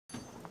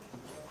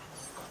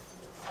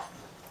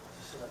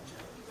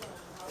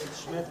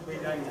Smith,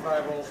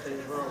 395 Old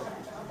State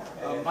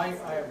Road. I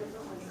have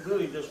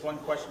really just one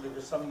question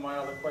because some of my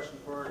other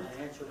questions were already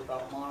answered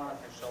about Monarch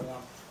and so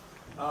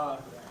on.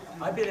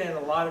 I've been in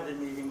a lot of the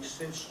meetings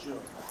since June,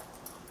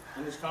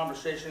 and this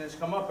conversation has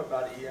come up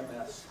about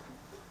EMS.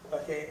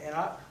 Okay, and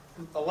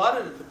a lot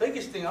of the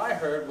biggest thing I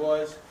heard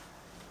was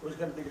it was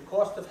going to be the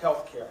cost of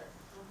health care.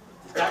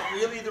 Is that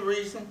really the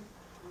reason?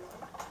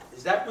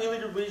 Is that really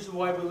the reason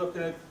why we're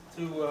looking at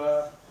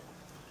to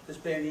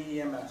disband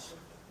EMS?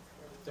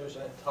 There's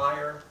an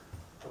entire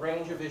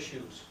range of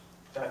issues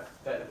that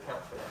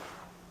account for that.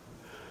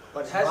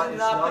 But has it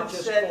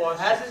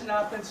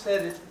not been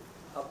said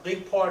a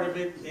big part of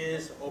it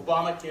is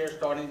Obamacare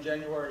starting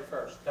January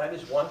 1st? That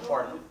is one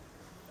part of it.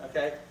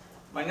 Okay.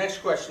 My next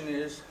question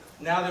is,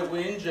 now that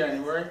we're in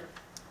January,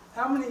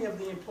 how many of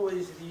the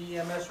employees of the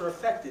EMS are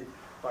affected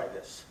by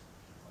this?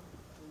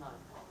 None.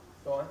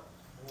 Go on.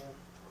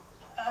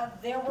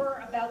 There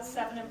were about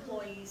 7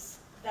 employees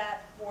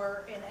that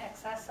were in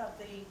excess of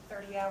the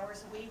 30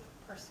 hours a week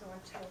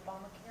pursuant to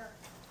Obamacare,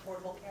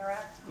 Affordable Care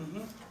Act.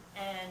 Mm-hmm.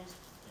 And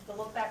the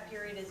look-back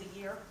period is a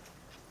year.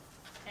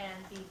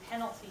 And the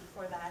penalty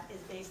for that is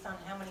based on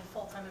how many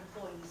full-time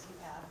employees you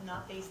have,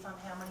 not based on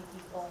how many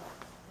people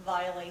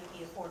violate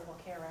the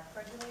Affordable Care Act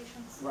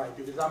regulations. Right,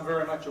 because I'm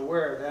very much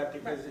aware of that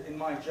because in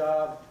my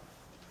job,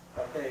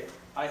 okay,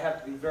 I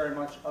have to be very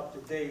much up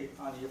to date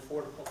on the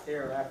Affordable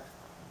Care Act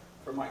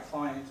for my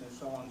clients and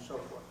so on and so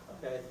forth,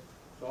 okay?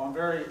 So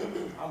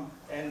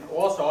and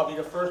also I'll be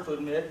the first to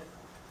admit,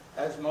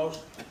 as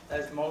most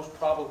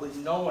probably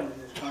no one in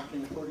this country,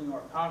 including our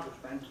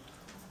congressmen,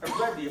 have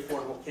read the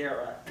Affordable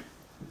Care Act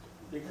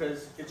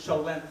because it's so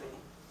lengthy,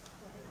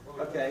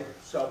 okay?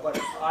 So, but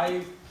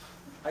I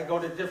go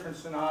to different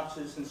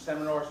synopses and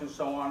seminars and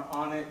so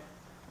on it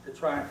to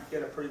try and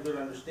get a pretty good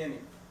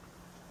understanding.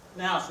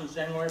 Now, since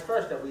January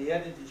 1st, have we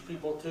added these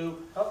people to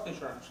health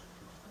insurance?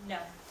 No.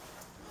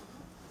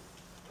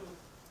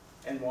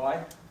 And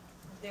why?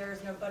 There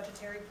is no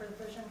budgetary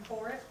provision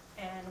for it,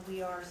 and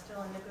we are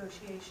still in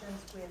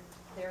negotiations with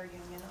their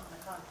union on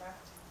a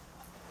contract.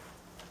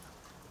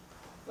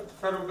 But the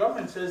federal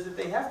government says that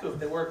they have to if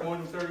they work more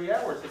than 30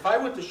 hours. If I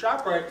went to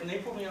ShopRite and they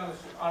put me on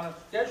a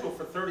schedule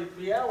for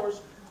 33 hours,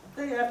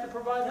 they have to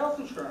provide health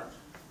insurance.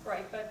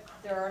 Right, but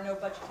there are no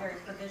budgetary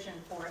provision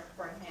for it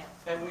right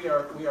now. And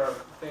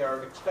they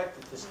are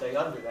expected to stay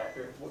under that.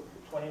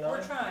 29?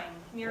 We're trying.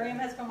 Miriam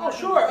has been Oh, working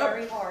sure.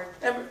 very hard.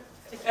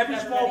 Every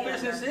small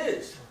business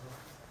is.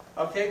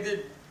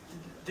 Okay,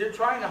 they're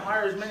trying to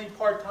hire as many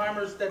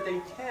part-timers that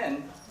they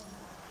can,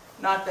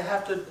 not to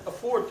have to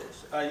afford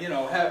this,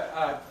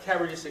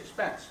 carry this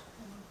expense.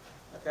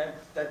 Okay,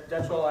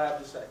 that's all I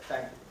have to say.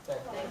 Thank you. Thank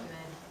you. Thank you,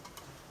 man.